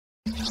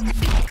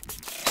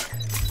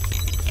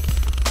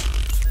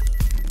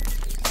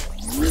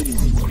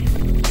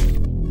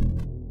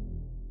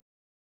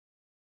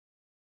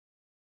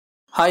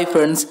Hi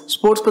friends,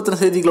 sports பத்தின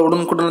செய்திகளை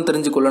உடனுக்குடன்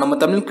தெரிஞ்சுக்கொள்ள நம்ம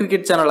தமிழ்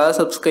கிரிக்கெட் சேனலை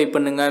சப்ஸ்கிரைப்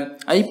பண்ணுங்க.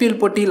 IPL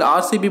போட்டியில்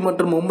RCB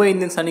மற்றும் மும்பை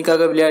இந்தியன்ஸ்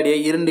அணிக்காக விளையாடிய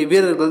 2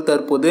 வீரர்கள்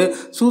தற்போது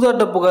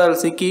சூதாட்ட புகாரில்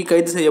சிக்கி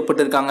கைது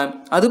செய்யப்பட்டிருக்காங்க.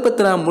 அது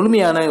பத்தின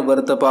முழுமையான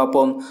விவரத்தை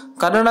பார்ப்போம்.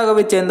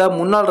 கர்நாடகாவைச் சேர்ந்த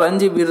முன்னாள்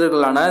ரஞ்சி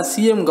வீரர்களான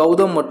CM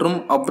கௌதம் மற்றும்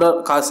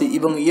அப்ரார் காசி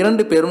இவங்க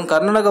 2 பேரும்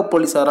கர்நாடக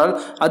போலீசாரால்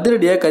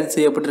அதிரடியாக கைது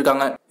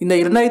செய்யப்பட்டிருக்காங்க. இந்த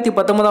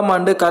 2019ஆம்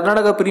ஆண்டு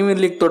கர்நாடக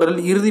பிரீமியர் லீக்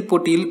தொடரில் இறுதிப்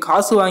போட்டியில்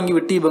காசு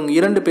வாங்கிவிட்டு இவங்க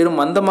 2 பேரும்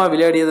மந்தமா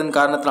விளையாடியதன்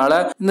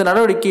காரணத்தினால இந்த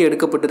நடவடிக்கை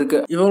எடுக்கப்பட்டிருக்கு.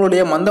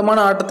 இவங்களுடைய மந்தமான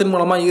ஆட்டத்தின்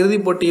மூலமா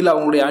இறுதிப் போட்டியில்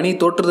அவங்களுடைய அணி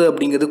தோற்றது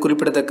அப்படிங்கிறது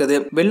குறிப்பிடத்தக்கது.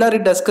 பெல்லாரி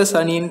டஸ்கர்ஸ்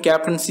அணியின்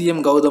கேப்டன் CM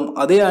கௌதம்,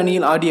 அதே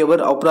அணியில்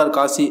ஆடியவர் அப்ரார்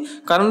காசி.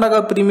 கர்நாடகா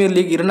பிரீமியர்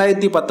லீக்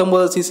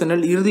 2019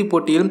 சீசனில் இறுதிப்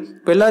போட்டியில்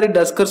பெல்லாரி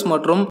டஸ்கர்ஸ்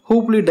மற்றும்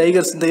ஹூப்ளி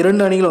டைகர்ஸ் இந்த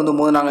 2 அணிகள் வந்து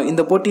மோதினாங்க.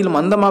 இந்த போட்டியில்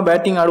மந்தமா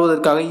பேட்டிங்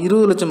ஆடுவதற்காக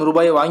 20 லட்சம்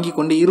ரூபாயை வாங்கி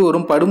கொண்டு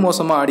இருவரும்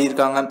படுமோசமா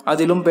ஆடியிருக்காங்க.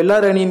 அதிலும்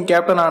பெல்லாரி அணியின்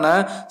கேப்டனான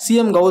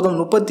CM கௌதம்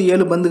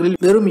 37 பந்துகளில்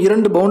வெறும்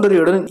 2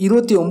 பவுண்டரியுடன்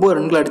 29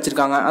 ரன்கள்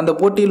அடிச்சிருக்காங்க. அந்த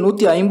போட்டியில்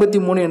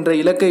 153 என்ற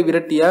இலக்கை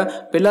விரட்டிய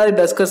பெல்லாரி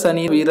டஸ்கர்ஸ்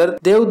அணி வீரர்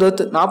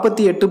தேவ்தத்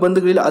 48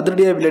 பந்துகளில்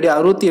அதிரடியாக விளையாடி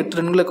 68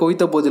 ரன்களை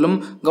குவித்த போதிலும்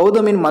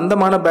கௌதமின்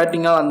மந்தமான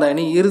பேட்டிங்கால் அந்த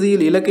அணி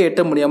இறுதியில் இலக்கை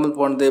எட்ட முடியாமல்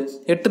போனது.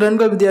 8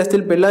 ரன்கள்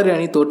வித்தியாசத்தில் பெல்லாரி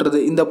அணி தோற்றது.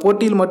 இந்த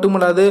போட்டியில்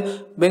மட்டுமல்லாது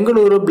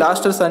பெங்களூரு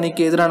பிளாஸ்டர்ஸ்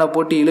அணிக்கு எதிரான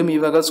போட்டியிலும்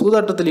இவர்கள்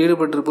சூதாட்டத்தில்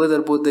ஈடுபட்டிருப்பது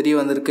தற்போது தெரிய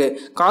வந்திருக்கு.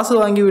 காசு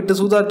வாங்கிவிட்டு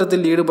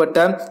சூதாட்டத்தில்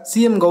ஈடுபட்ட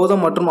CM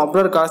கௌதம் மற்றும்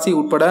அப்ரார் காசி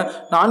உட்பட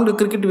 4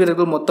 கிரிக்கெட்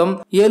வீரர்கள் மொத்தம்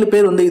 7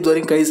 பேர் வந்து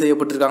இதுவரை கைது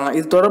செய்யப்பட்டிருக்காங்க.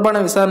 இது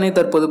தொடர்பான விசாரணையை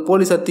தற்போது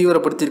போலீசார்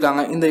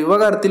தீவிரப்படுத்தியிருக்காங்க. இந்த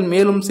விவகாரத்தில்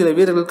மேலும் சில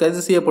வீரர்கள்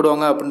கைது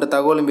செய்யப்படுவாங்க அப்படின்ற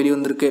தகவலும்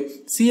வெளிவந்திருக்கு.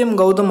 CM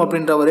கௌதம்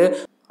அப்படின்றவர்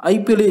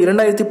IPL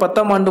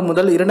 2010ஆம் ஆண்டு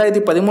முதல்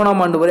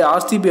 2013ஆம் ஆண்டு வரை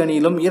RCB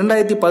அணியிலும்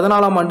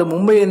 2014ஆம் ஆண்டு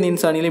மும்பை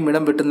இந்தியன்ஸ் அணியிலும்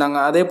இடம்பெற்றிருந்தாங்க.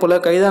 அதே போல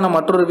கைதான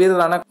மற்றொரு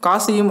வீரரான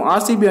காசியும்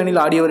RCB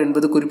அணியில் ஆடியவர்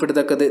என்பது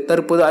குறிப்பிடத்தக்கது.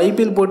 தற்போது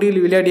IPL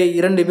போட்டியில் விளையாடிய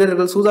 2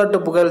 வீரர்கள் சூதாட்ட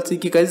புகாரில்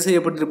சிக்கி கைது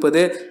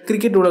செய்யப்பட்டிருப்பது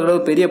கிரிக்கெட்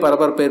உலகில் பெரிய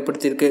பரபரப்பை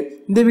ஏற்படுத்தியிருக்கு.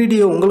 இந்த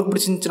வீடியோ உங்களுக்கு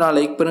பிடிச்சிருந்துச்சுன்னா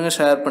லைக் பண்ணுங்க,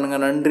 ஷேர் பண்ணுங்க.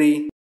 நன்றி.